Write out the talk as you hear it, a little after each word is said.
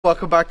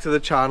Welcome back to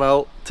the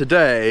channel.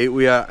 Today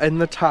we are in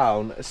the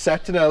town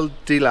Setenil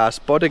De Las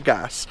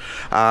Bodegas,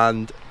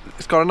 and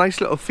it's got a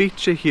nice little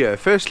feature here.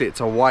 Firstly,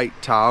 it's a white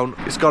town.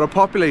 It's got a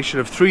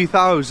population of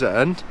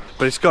 3,000,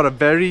 but it's got a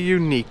very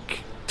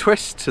unique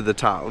twist to the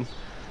town.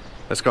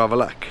 Let's go have a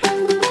look.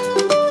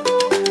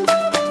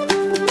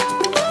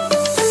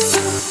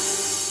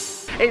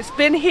 It's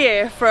been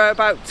here for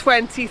about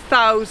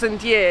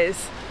 20,000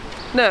 years.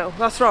 No,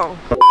 that's wrong.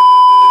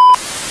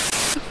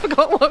 I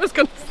forgot what I was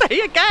going to say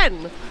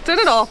again. Turn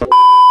it off.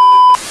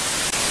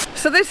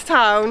 So this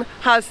town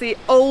has the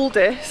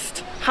oldest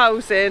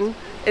housing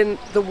in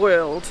the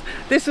world.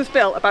 This was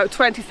built about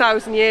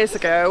 20,000 years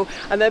ago,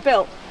 and they're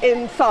built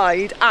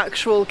inside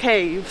actual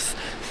caves.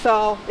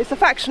 So it's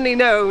affectionately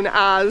known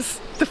as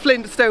the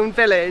Flintstone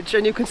Village,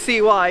 and you can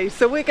see why.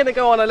 So we're going to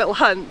go on a little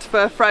hunt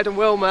for Fred and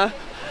Wilma.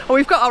 And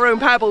we've got our own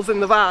pebbles in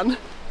the van.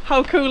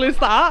 How cool is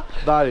that?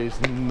 That is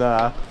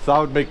nuts. That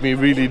would make me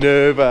really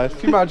nervous.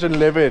 Can you imagine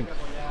living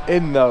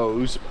in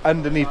those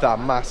underneath that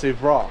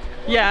massive rock?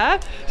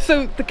 Yeah,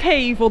 so the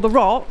cave or the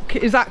rock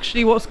is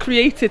actually what's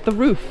created the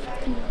roof.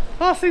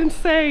 That's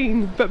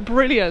insane, but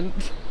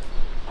brilliant.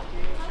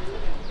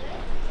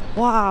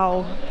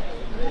 Wow.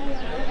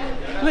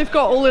 They've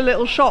got all the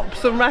little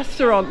shops and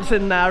restaurants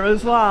in there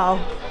as well.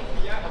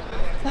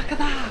 Look at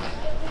that.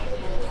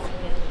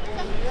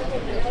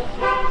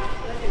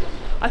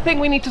 I think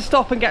we need to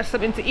stop and get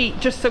something to eat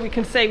just so we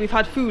can say we've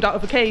had food out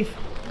of a cave.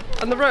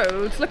 And the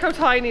roads, look how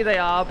tiny they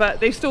are, but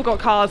they've still got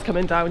cars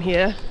coming down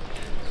here.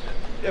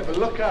 Yeah, but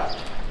look at,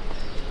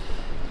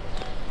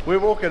 we're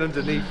walking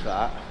underneath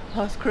that.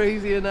 That's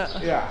crazy, isn't it?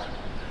 Yeah.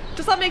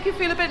 Does that make you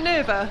feel a bit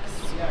nervous?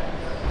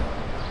 Yeah.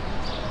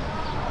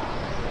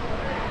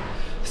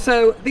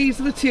 So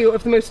these are the two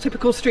of the most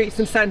typical streets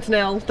in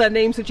Setenil. Their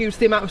names are due to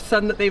the amount of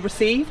sun that they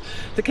receive.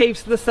 The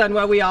caves to the sun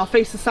where we are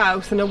face the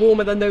south and are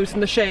warmer than those in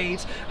the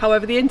shade.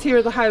 However, the interior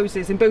of the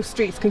houses in both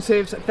streets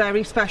conserves a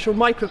very special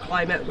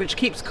microclimate which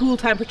keeps cool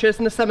temperatures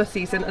in the summer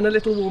season and a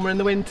little warmer in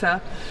the winter.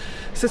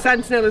 So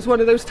Setenil is one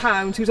of those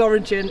towns whose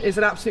origin is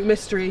an absolute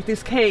mystery.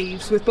 These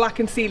caves with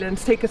blackened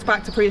ceilings take us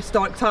back to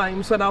prehistoric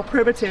times when our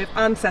primitive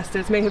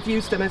ancestors may have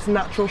used them as a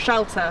natural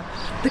shelter.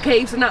 The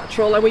caves are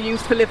natural and were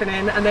used for living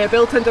in, and they are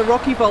built under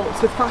rocky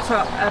vaults with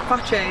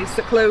faches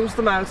that close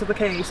the mouths of the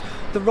caves.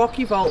 The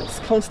rocky vaults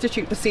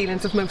constitute the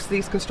ceilings of most of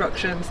these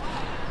constructions,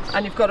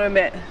 and you've got to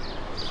admit,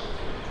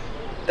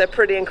 they're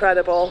pretty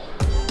incredible.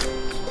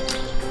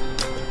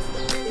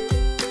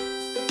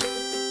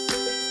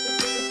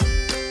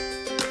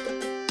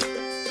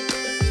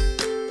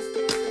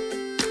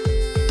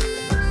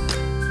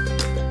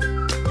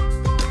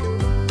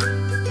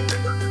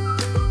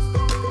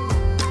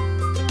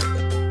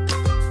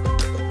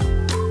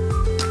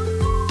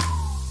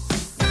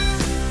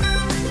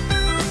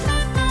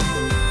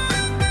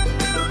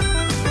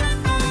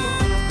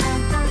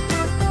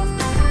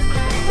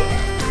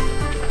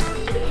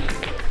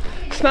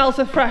 Smells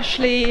of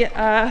freshly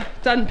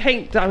done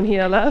paint down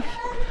here, love.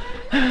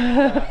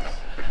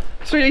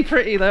 It's really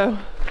pretty though.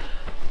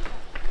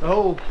 The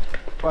whole,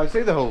 well, I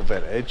say the whole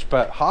village,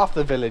 but half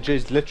the village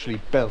is literally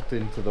built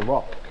into the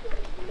rock.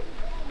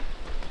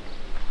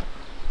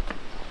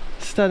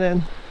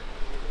 Stunning.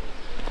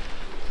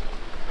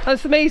 And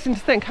it's amazing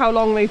to think how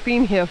long they've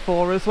been here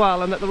for as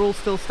well, and that they're all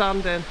still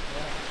standing.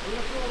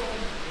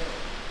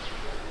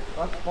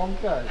 That's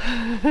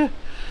bonkers.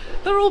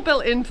 They're all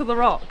built into the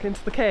rock,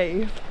 into the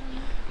cave.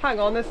 Hang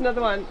on, there's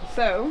another one.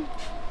 So,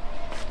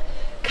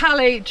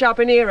 Calle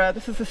Jabonera,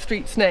 this is the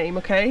street's name,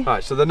 okay?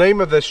 Alright, so the name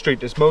of this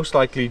street is most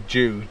likely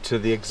due to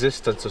the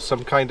existence of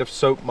some kind of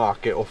soap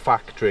market or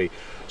factory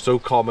so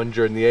common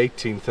during the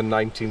 18th and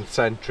 19th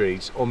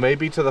centuries, or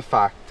maybe to the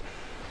fact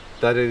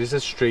that it is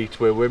a street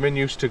where women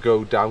used to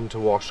go down to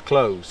wash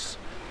clothes.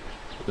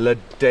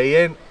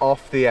 Ledain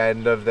off the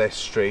end of this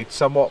street,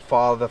 somewhat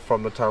farther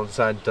from the town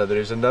centre,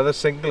 there is another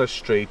singular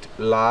street,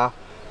 Las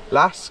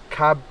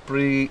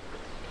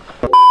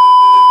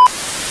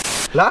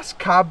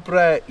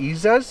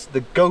Cabreizas,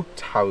 the goat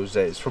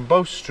houses. From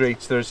both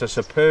streets there is a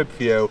superb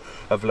view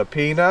of La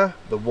Pina,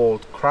 the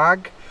walled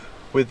crag,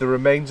 with the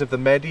remains of the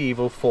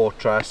medieval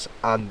fortress,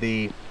 and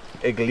the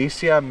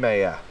Iglesia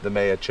Mayor, the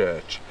mayor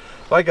church.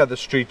 Like other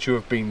streets you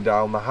have been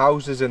down, the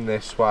houses in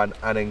this one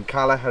and in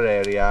Calle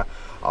Herrera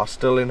are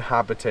still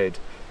inhabited.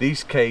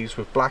 These caves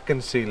with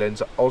blackened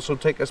ceilings also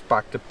take us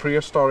back to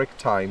prehistoric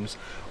times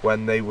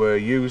when they were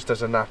used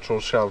as a natural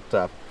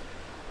shelter.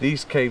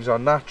 These caves are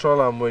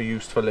natural and were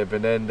used for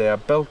living in. They are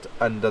built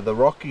under the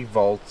rocky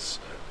vaults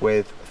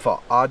with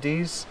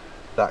faades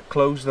that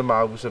close the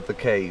mouths of the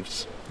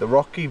caves. The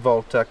rocky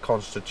vaulta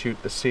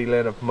constitute the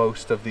ceiling of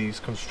most of these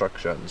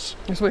constructions.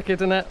 It's wicked,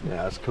 isn't it?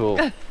 Yeah, that's cool.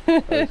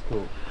 That's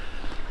cool.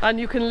 And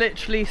you can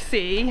literally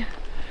see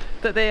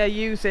that they are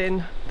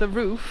using the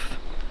roof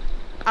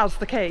as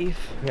the cave,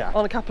 yeah,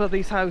 on a couple of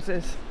these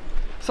houses.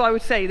 So I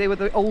would say they were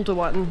the older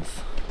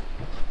ones.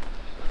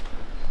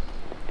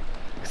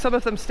 Some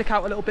of them stick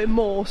out a little bit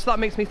more, so that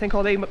makes me think,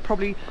 oh, they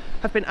probably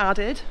have been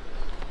added.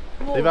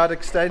 They've had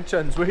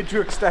extensions. Where do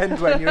you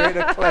extend when you're in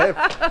a cliff?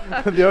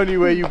 The only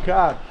way you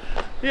can.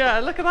 Yeah,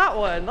 look at that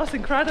one. That's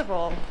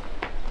incredible.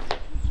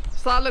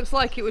 So that looks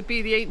like it would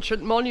be the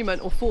ancient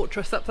monument or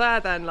fortress up there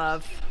then,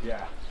 love.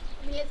 Yeah.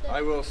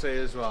 I will say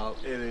as well,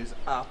 it is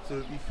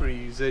absolutely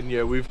freezing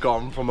here. We've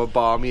gone from a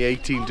balmy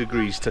 18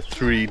 degrees to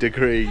 3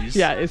 degrees.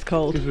 Yeah, it is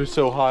cold. Because we're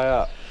so high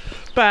up.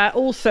 But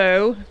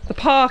also, the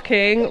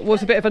parking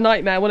was a bit of a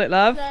nightmare, wasn't it,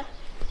 love?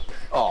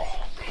 Oh,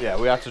 yeah,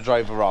 we had to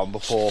drive around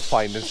before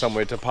finding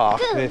somewhere to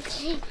park.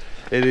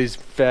 It is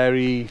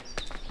very,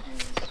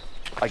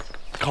 like,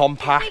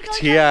 compact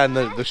here, and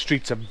the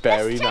streets are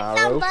very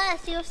narrow.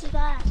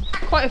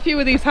 Quite a few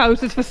of these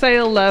houses for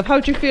sale, love. How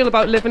do you feel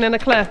about living in a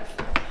cliff?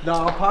 No,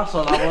 I'll pass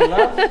on that one,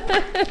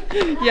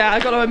 love. Yeah,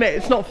 I got to admit,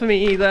 it's not for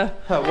me either.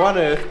 One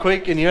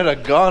earthquake and you're a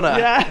goner.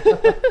 Yeah.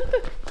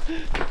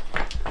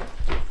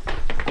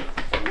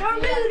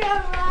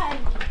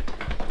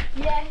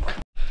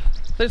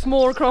 There's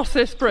more across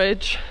this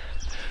bridge.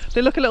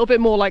 They look a little bit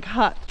more like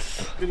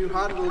huts. Can you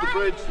handle the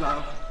bridge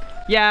now?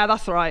 Yeah,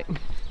 that's right.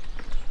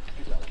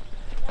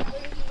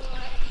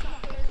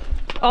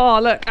 Oh,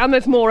 look, and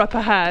there's more up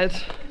ahead.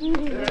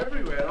 They're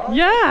everywhere, aren't they?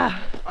 Yeah.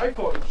 I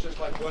thought it was just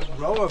like one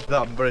row of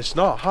them, but it's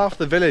not. Half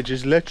the village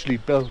is literally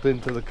built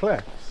into the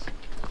cliffs.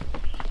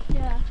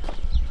 Yeah.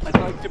 I'd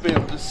like to be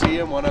able to see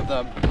in one of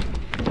them.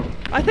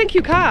 I think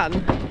you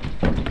can.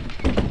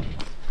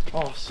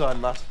 Oh,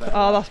 son, that's better.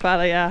 Oh, that's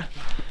better, yeah.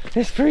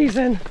 It's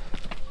freezing.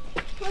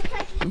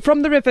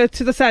 From the river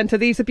to the centre,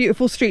 these are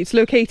beautiful streets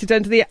located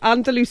under the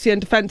Andalusian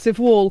defensive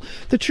wall,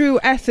 the true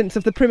essence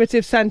of the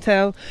primitive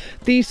Setenil.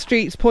 These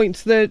streets point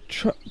to the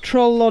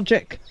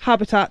trologic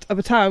habitat of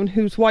a town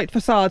whose white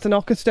facades and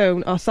ochre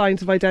stone are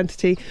signs of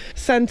identity.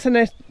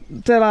 Setenil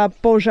De Las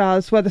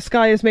Bodegas, where the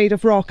sky is made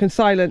of rock and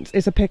silence,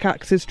 is a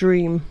pickaxe's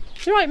dream.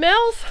 You right,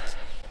 Mills?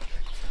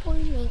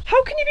 Boiling.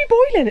 How can you be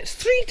boiling? It's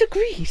 3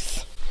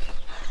 degrees.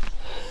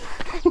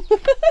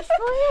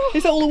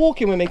 Is that all the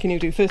walking we're making you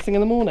do first thing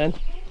in the morning?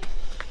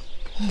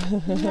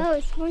 No,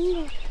 it's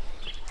boiling.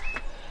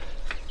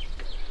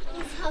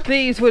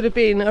 These would have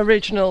been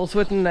originals,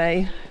 wouldn't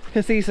they?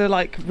 Because these are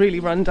like really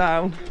run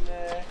down.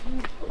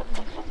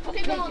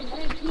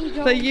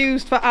 They're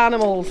used for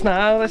animals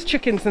now. There's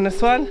chickens in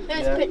this one.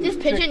 There's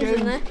pigeons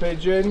in there.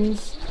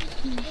 Pigeons.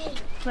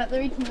 But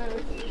they're eating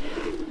those.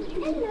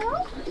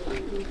 Hello.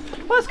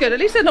 Well, that's good. At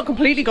least they're not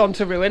completely gone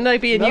to ruin. They're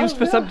being used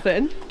for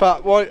something.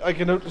 But what I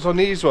can notice on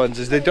these ones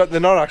is they're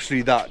not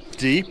actually that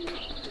deep.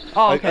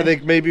 Oh, okay. I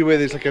think maybe where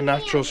there's like a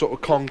natural sort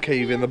of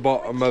concave in the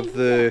bottom of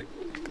the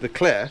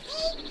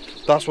cliffs,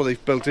 that's what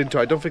they've built into.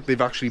 I don't think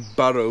they've actually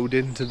burrowed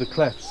into the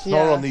cliffs.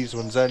 Yeah. Not on these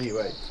ones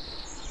anyway.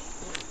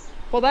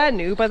 Well, they're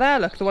new, but there,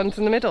 look, the ones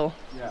in the middle.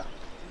 Yeah.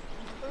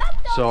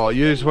 So I'll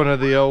use one of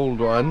the old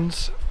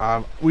ones.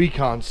 We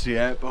can't see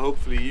it, but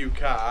hopefully you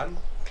can.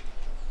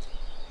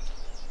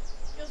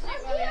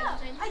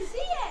 I see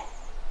it.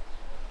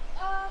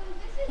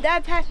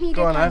 Dad, pass me the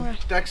Go on camera. then.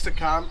 Dexter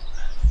can.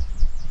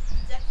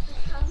 Dexter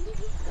can.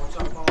 What's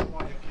up,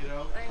 Mama?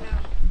 Kiddo? I know.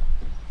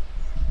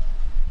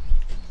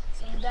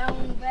 So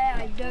down there,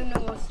 I don't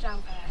know what's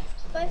down there.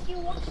 But if you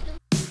watch the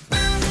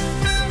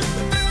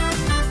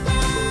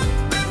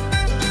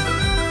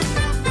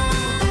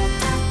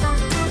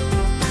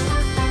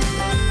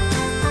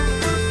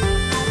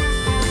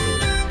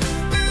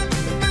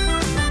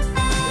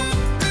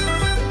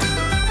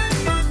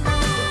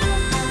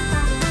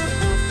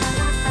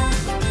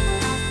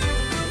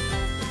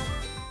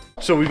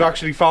So we've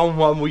actually found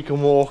one we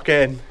can walk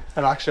in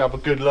and actually have a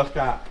good look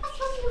at.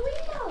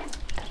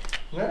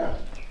 Yeah,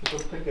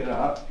 let's pick it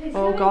up.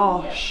 Oh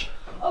gosh.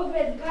 over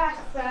the glass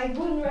side,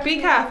 wouldn't Be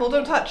careful,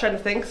 don't touch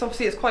anything, because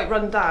obviously it's quite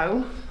run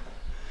down.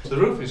 The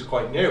roof is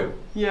quite new.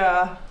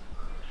 Yeah.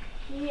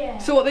 Yeah.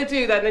 So what they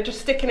do then, they're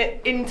just sticking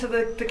it into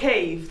the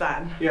cave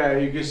then? Yeah,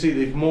 you can see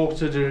they've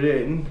mortared it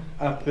in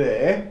up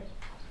there.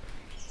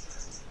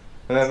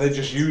 And then they're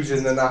just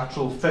using the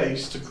natural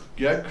face to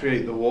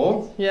create the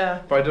wall.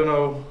 Yeah. But I don't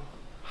know.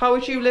 How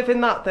would you live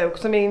in that though?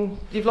 Because I mean,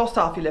 you've lost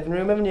half your living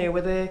room, haven't you,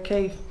 with a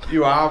cave?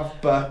 You have,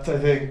 but I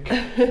think,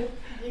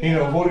 you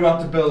know, what you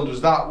have to build was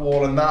that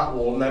wall and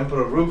then put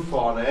a roof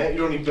on it.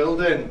 You're only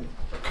building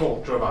a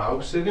quarter of a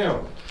house, didn't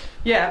you?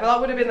 Yeah, but that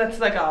would have been to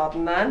the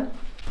garden then.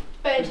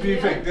 Do you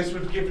think this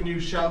would have given you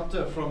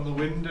shelter from the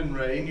wind and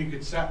rain? You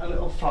could set a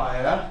little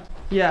fire.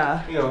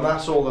 Yeah. You know, and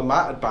that's all that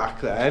mattered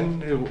back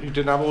then. You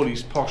didn't have all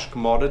these posh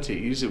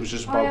commodities. It was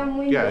just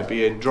about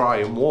being dry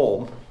and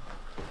warm.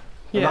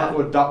 And Yeah.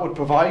 that would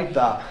provide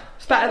that.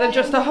 It's better than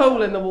just a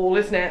hole in the wall,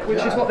 isn't it?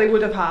 Which is what they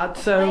would have had.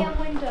 So.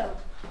 Window.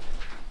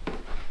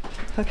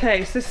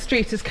 Okay, so this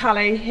street is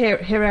Calle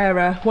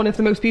Herrera, one of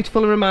the most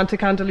beautiful and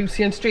romantic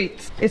Andalusian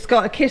streets. It's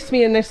got a kiss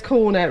me in this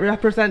corner. It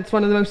represents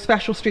one of the most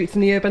special streets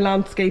in the urban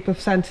landscape of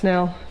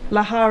Setenil.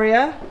 La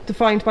Harria,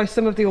 defined by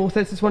some of the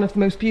authors as one of the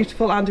most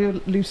beautiful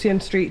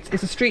Andalusian streets,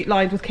 is a street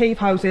lined with cave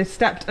houses,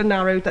 stepped and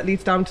narrowed, that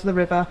leads down to the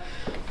river.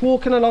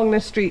 Walking along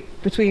this street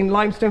between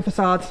limestone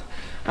facades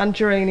and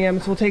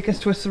geraniums will take us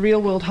to a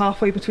surreal world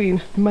halfway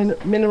between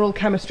mineral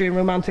chemistry and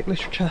romantic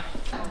literature.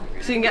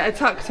 So you can get a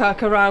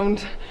tuk-tuk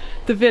around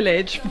the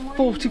village for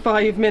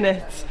 45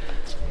 minutes.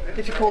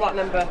 if you call that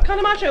number. Can't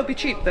imagine it'll be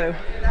cheap though.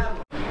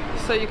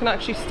 So you can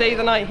actually stay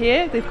the night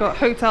here. They've got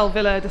Hotel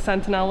Villa de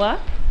Setenil there.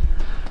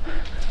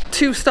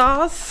 2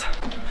 stars.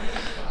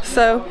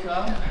 So,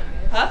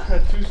 huh?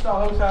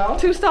 2-star hotel.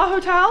 2-star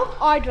hotel?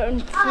 I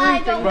don't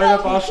Right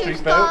up our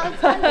street, Bill.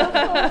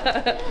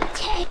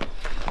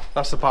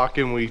 That's the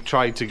parking we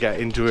tried to get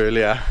into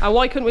earlier. And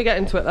why couldn't we get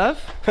into it,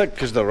 love?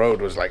 Because the road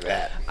was like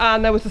that.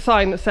 And there was a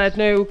sign that said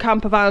no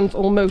campervans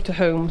or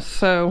motorhomes.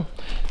 So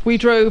we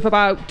drove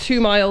about 2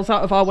 miles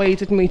out of our way,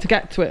 didn't we, to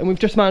get to it, and we've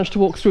just managed to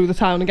walk through the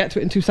town and get to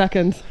it in 2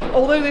 seconds.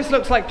 Although this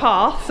looks like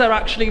paths, they're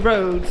actually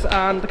roads,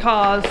 and the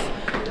cars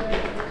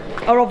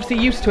are obviously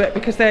used to it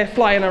because they're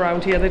flying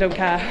around here, they don't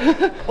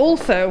care.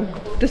 Also,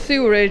 the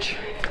sewerage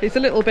is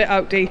a little bit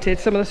outdated.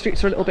 Some of the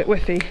streets are a little bit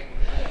whiffy.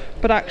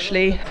 But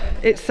actually,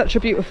 it's such a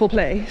beautiful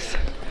place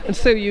and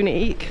so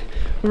unique.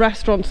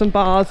 Restaurants and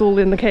bars all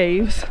in the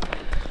caves.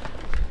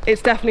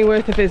 It's definitely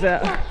worth a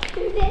visit.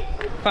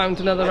 Found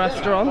another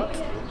restaurant.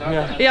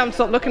 Yeah. You haven't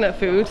stopped looking at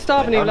food.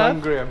 Starving you, love? I'm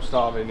hungry, I'm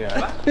starving,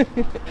 yeah.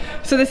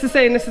 So this is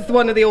saying this is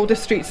one of the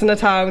oldest streets in the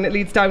town. It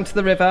leads down to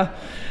the river.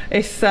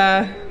 It's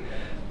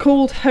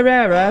called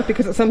Herrera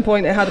because at some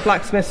point it had a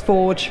blacksmith's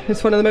forge.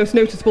 It's one of the most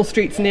noticeable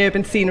streets in the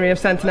urban scenery of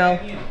Setenil.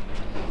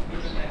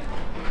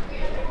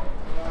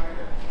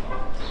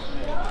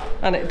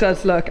 And it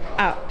does look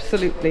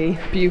absolutely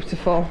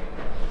beautiful.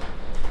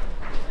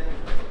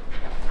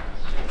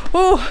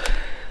 Oh,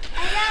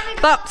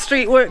 that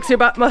street works your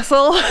back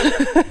muscle.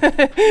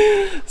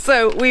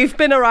 So we've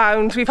been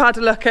around, we've had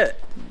a look at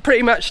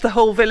pretty much the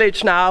whole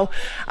village now,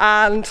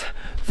 and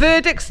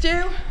verdict,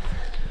 Stu?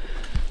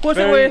 Was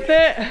it worth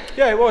it?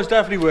 Yeah, it was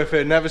definitely worth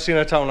it. Never seen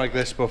a town like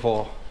this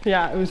before.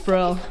 Yeah, it was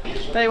brilliant.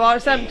 There you are,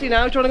 it's empty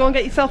now. Do you want to go and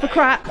get yourself a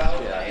crack?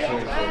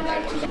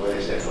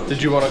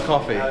 Did you want a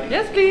coffee?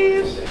 Yes,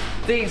 please.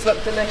 These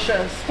look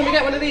delicious. Can we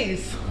get one of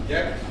these?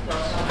 Yeah.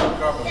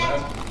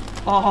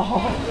 Oh.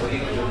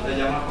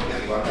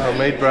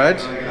 Homemade bread?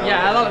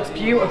 Yeah, that looks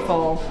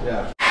beautiful.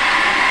 Yeah.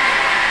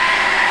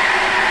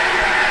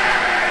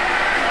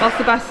 That's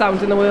the best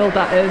sound in the world,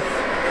 that is.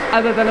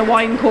 Other than a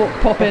wine cork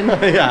popping.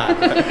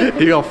 Yeah.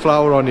 You got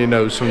flour on your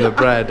nose from the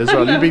bread as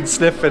well. You've been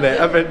sniffing it,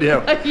 haven't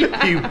you?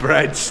 Yeah. You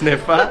bread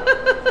sniffer.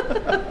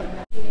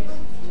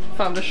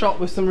 Found a shop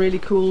with some really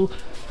cool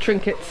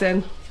trinkets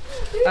in,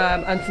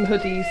 and some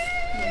hoodies.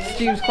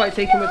 Stu's quite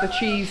taken with the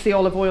cheese, the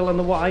olive oil and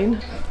the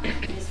wine.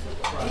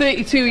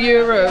 32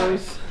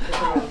 euros.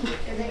 Oh,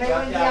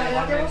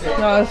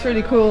 that's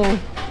really cool.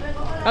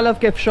 I love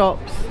gift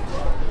shops.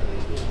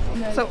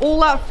 So all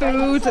that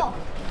food,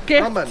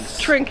 gifts, Almonds.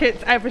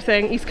 trinkets,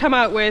 everything he's come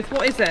out with.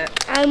 What is it?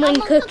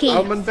 Almond cookies.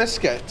 Almond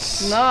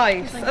biscuits.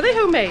 Nice. Are they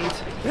homemade?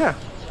 Yeah.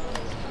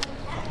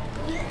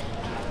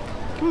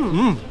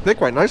 They're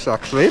quite nice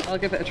actually. I'll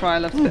give it a try. I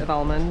love a bit of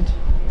almond.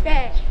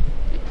 There.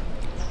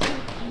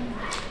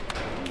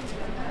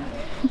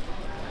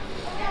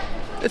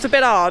 It's a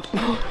bit hard.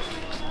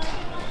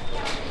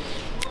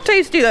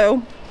 Tasty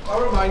though.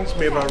 That reminds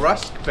me of a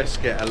rusk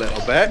biscuit a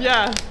little bit.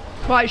 Yeah.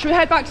 Right, should we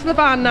head back to the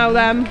van now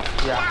then?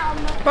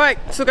 Yeah. Right,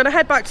 so we're going to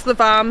head back to the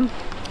van,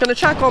 going to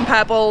check on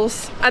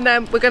Pebbles, and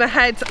then we're going to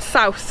head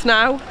south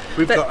now.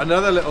 We've got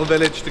another little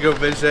village to go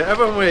visit,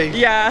 haven't we?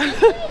 Yeah.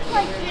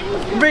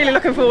 Really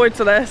looking forward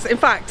to this. In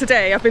fact,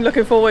 today I've been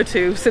looking forward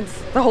to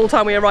since the whole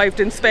time we arrived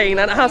in Spain,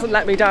 and it hasn't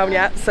let me down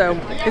yet, so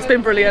it's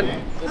been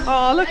brilliant.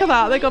 Oh, look at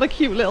that. They got a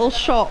cute little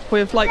shop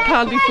with like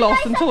candy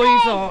floss and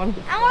toys on.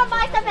 I want to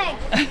buy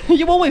something.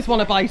 You always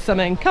want to buy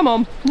something. Come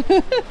on. I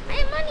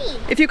have money.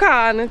 If you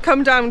can,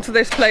 come down to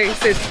this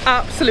place. It's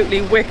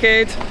absolutely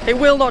wicked. It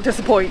will not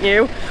disappoint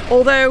you.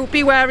 Although,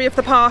 be wary of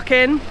the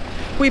parking.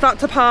 We've had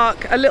to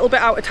park a little bit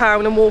out of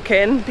town and walk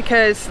in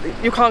because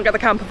you can't get the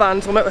camper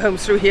vans or motorhomes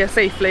through here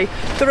safely.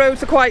 The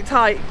roads are quite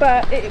tight,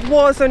 but it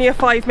was only a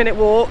 5-minute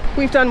walk.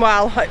 We've done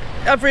well.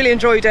 I've really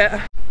enjoyed it.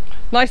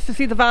 Nice to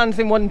see the vans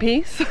in one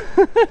piece.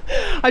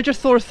 I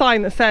just saw a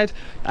sign that said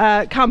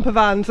camper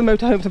vans and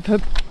motorhomes are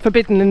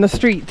forbidden in the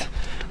street.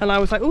 And I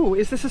was like, oh,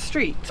 is this a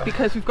street?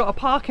 Because we've got a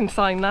parking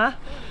sign there.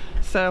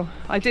 So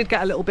I did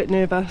get a little bit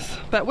nervous,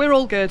 but we're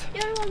all good.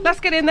 Let's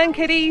get in then,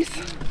 kiddies.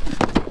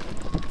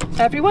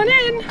 Everyone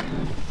in.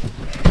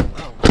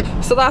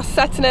 So that's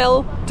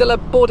Setenil De Las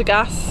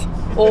Bodegas,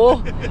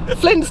 or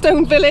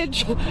Flintstone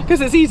Village,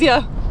 because it's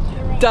easier.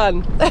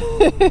 Done.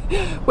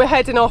 We're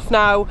heading off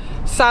now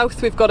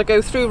south. We've got to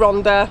go through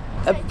Ronda.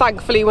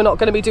 Thankfully we're not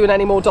going to be doing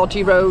any more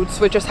dodgy roads.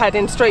 We're just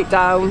heading straight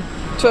down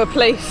to a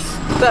place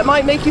that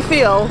might make you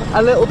feel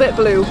a little bit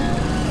blue.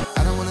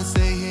 I don't wanna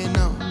stay here,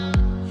 no.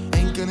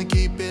 Ain't gonna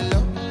keep it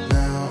low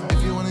now.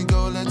 If you wanna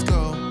go, let's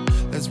go.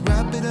 Let's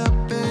wrap it up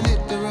and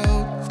hit the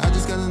road. I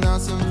just got an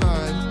awesome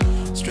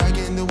vibe.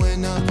 Striking the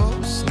winner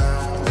post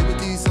now.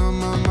 Liberty's on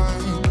my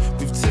mind.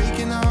 We've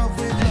taken off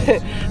with I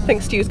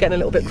think Stu's getting a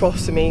little bit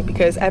cross to me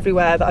because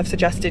everywhere that I've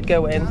suggested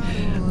going,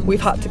 we've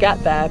had to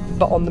get there,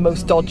 but on the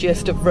most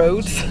dodgiest of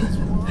roads.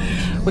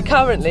 We're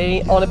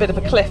currently on a bit of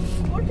a cliff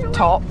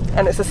top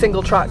and it's a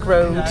single track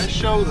road. Yeah,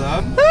 show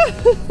them.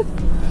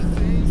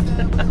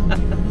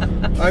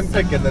 I'm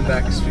picking the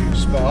next few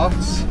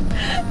spots.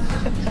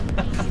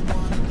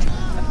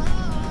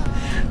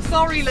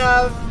 Sorry,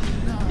 love.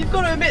 You've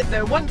got to admit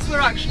though, once we're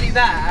actually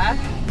there,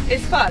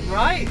 it's fun,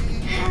 right?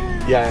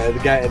 Yeah,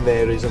 getting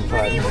there isn't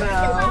fun. What's the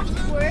last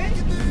word?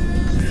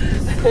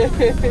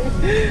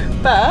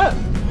 But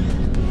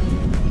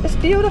it's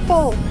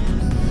beautiful.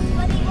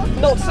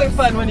 Not so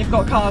fun when you've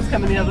got cars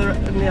coming in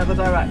the other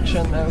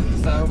direction though.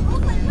 So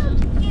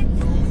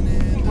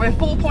we're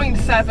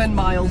 4.7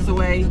 miles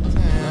away.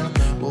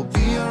 We'll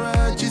be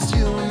alright, just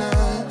you and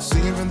I,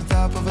 singing from the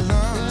top of our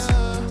lungs,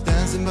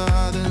 dancing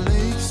by the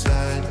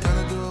lakeside,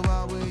 gonna do it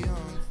while we're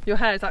young. Your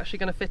hair is actually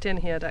going to fit in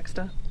here,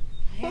 Dexter.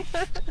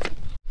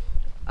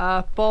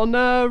 Up on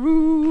the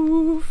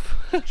roof.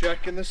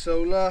 Checking the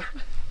solar.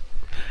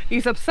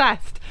 He's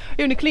obsessed.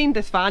 He only cleaned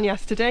this van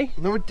yesterday.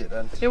 No, it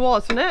didn't. It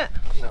was, wasn't it?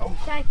 No.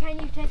 Dad, can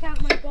you take out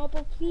my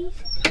bubble, please?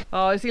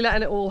 Oh, is he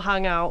letting it all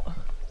hang out?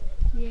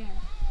 Yeah.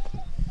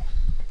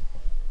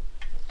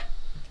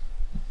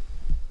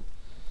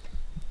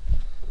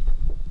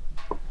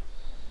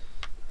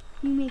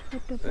 You make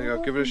it the There you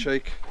go, give it a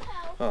shake.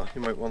 Oh, you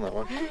might want that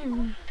one.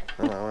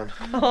 And that one.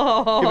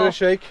 Oh. Give it a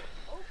shake.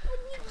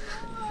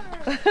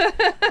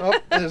 Oh,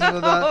 there's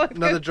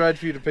another dread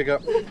for you to pick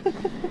up.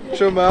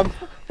 Show Mum.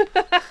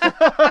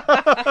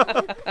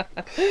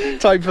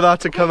 Time for that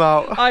to come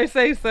out. I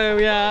say so,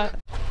 yeah.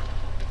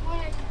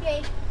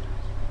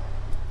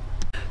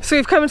 So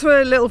we've come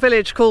to a little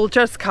village called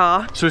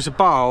Juzcar. So it's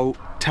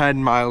about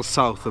 10 miles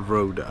south of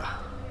Ronda.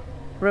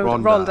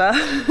 Ronda.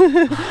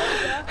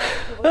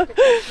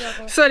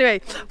 So anyway,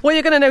 what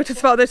you're going to notice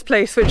about this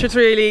place, which is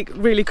really,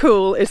 really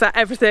cool, is that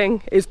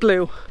everything is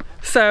blue.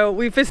 So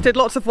we visited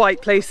lots of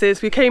white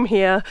places. We came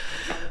here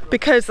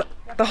because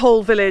the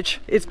whole village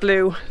is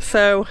blue.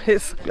 So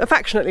it's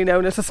affectionately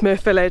known as the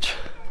Smurf Village.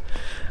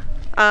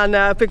 And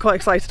I've been quite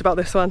excited about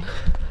this one.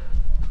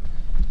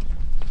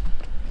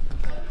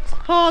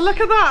 Oh, look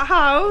at that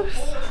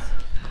house.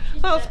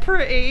 That's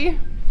pretty.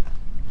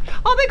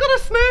 Oh, they got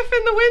a Smurf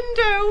in the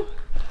window.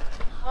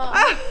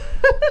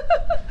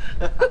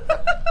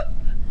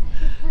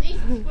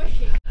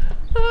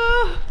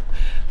 Oh,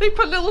 they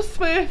put little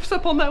Smurfs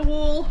up on their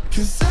wall.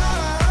 'Cause I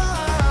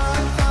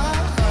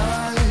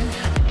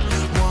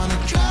wanna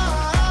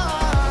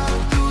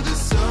drive through the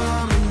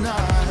summer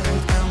night,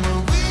 and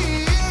when we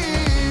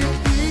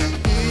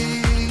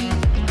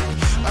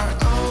are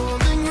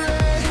old and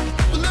gray,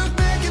 we'll look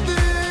back at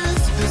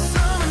this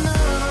summer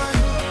night.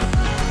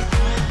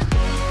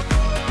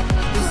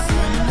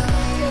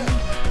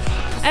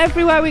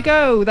 Everywhere we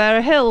go, there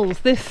are hills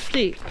this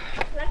steep.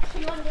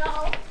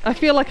 I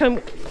feel like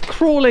I'm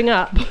crawling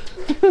up.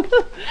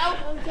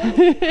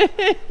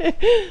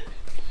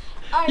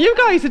 You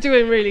guys are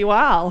doing really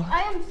well.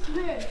 I am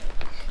Smurf.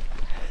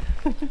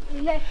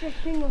 Electric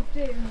thing of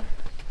doom.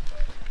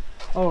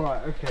 Oh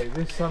right, okay,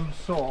 there's some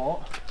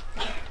sort.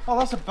 Oh,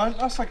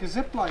 that's like a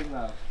zip line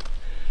now.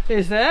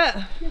 Is it?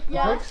 I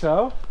think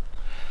so.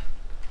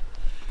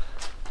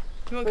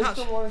 You want There's catch?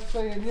 someone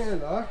saying here,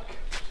 look.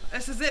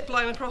 It's a zip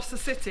line across the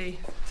city,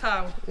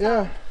 town.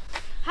 Yeah,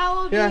 How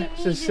old do yeah, you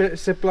it's need a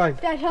zip line.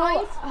 Dad,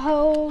 how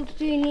old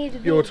do you need to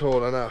be? You're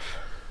tall enough.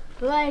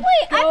 Wait,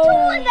 I'm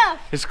tall enough.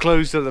 It's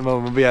closed at the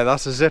moment, but yeah,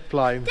 that's a zip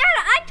line. Dad,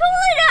 I'm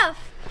tall enough.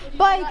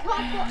 But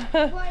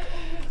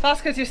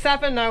That's because you're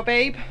 7 now,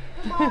 babe.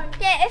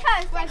 yeah, if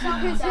I was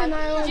 6 then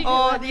I would.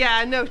 Oh,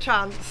 yeah, no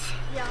chance.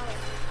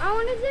 I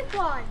want a zip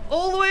line.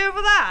 All the way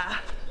over there?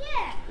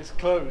 Yeah. It's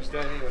closed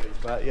anyway,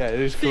 but yeah, it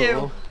is Phew.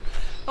 cool.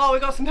 Oh, we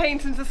got some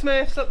paintings of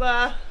Smurfs up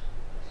there.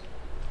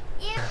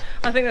 Yeah.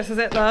 I think this is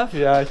it, love.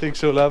 Yeah, I think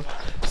so, love.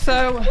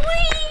 So,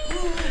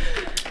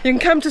 you can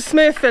come to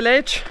Smurf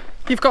Village.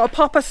 You've got a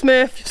Papa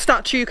Smurf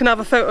statue you can have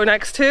a photo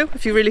next to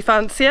if you really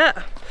fancy it.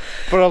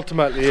 But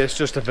ultimately, it's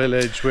just a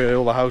village where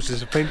all the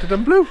houses are painted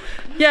in blue.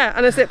 Yeah,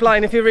 and a zip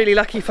line if you're really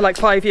lucky for like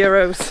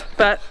 €5.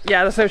 But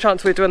yeah, there's no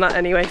chance we're doing that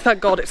anyway.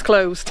 Thank God it's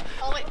closed.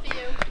 I'll wait for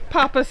you.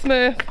 Papa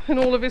Smurf in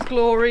all of his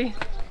glory.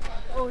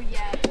 Oh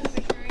yeah.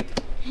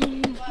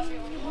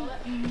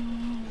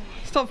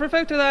 Stop for a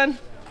photo then.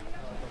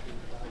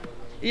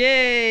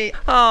 Yay!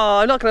 Oh,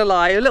 I'm not going to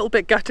lie, a little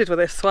bit gutted with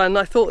this one.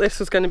 I thought this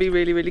was going to be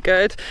really, really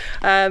good.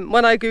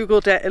 When I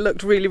googled it, it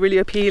looked really, really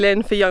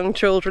appealing for young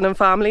children and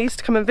families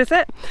to come and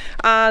visit.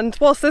 And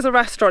whilst there's a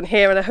restaurant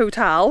here and a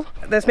hotel,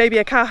 there's maybe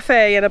a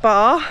cafe and a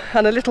bar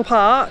and a little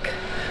park.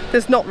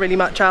 There's not really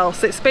much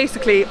else. It's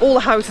basically all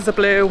the houses are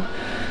blue.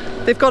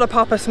 They've got a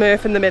Papa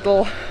Smurf in the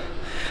middle.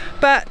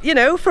 But, you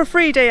know, for a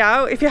free day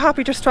out, if you're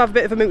happy just to have a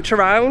bit of a mooch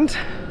around,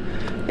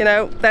 you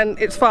know, then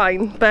it's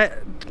fine. But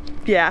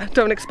yeah,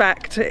 don't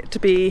expect it to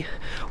be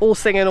all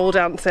singing, all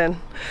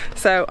dancing.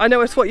 So I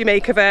know it's what you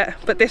make of it,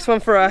 but this one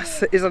for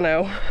us is a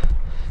no.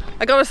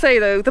 I gotta say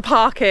though, the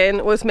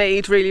parking was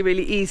made really,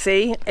 really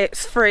easy.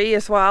 It's free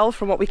as well,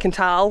 from what we can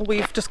tell.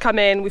 We've just come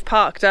in, we've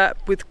parked up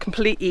with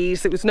complete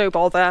ease. It was no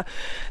bother.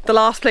 The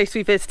last place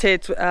we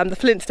visited, the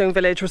Flintstone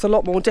village, was a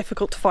lot more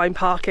difficult to find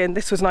parking.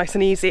 This was nice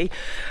and easy.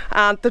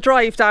 And the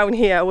drive down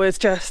here was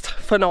just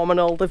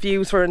phenomenal. The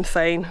views were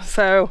insane.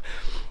 So,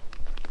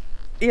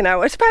 you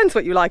know, it depends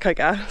what you like, I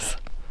guess.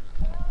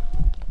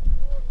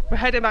 We're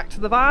heading back to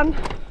the van.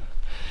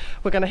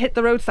 We're gonna hit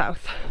the road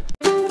south.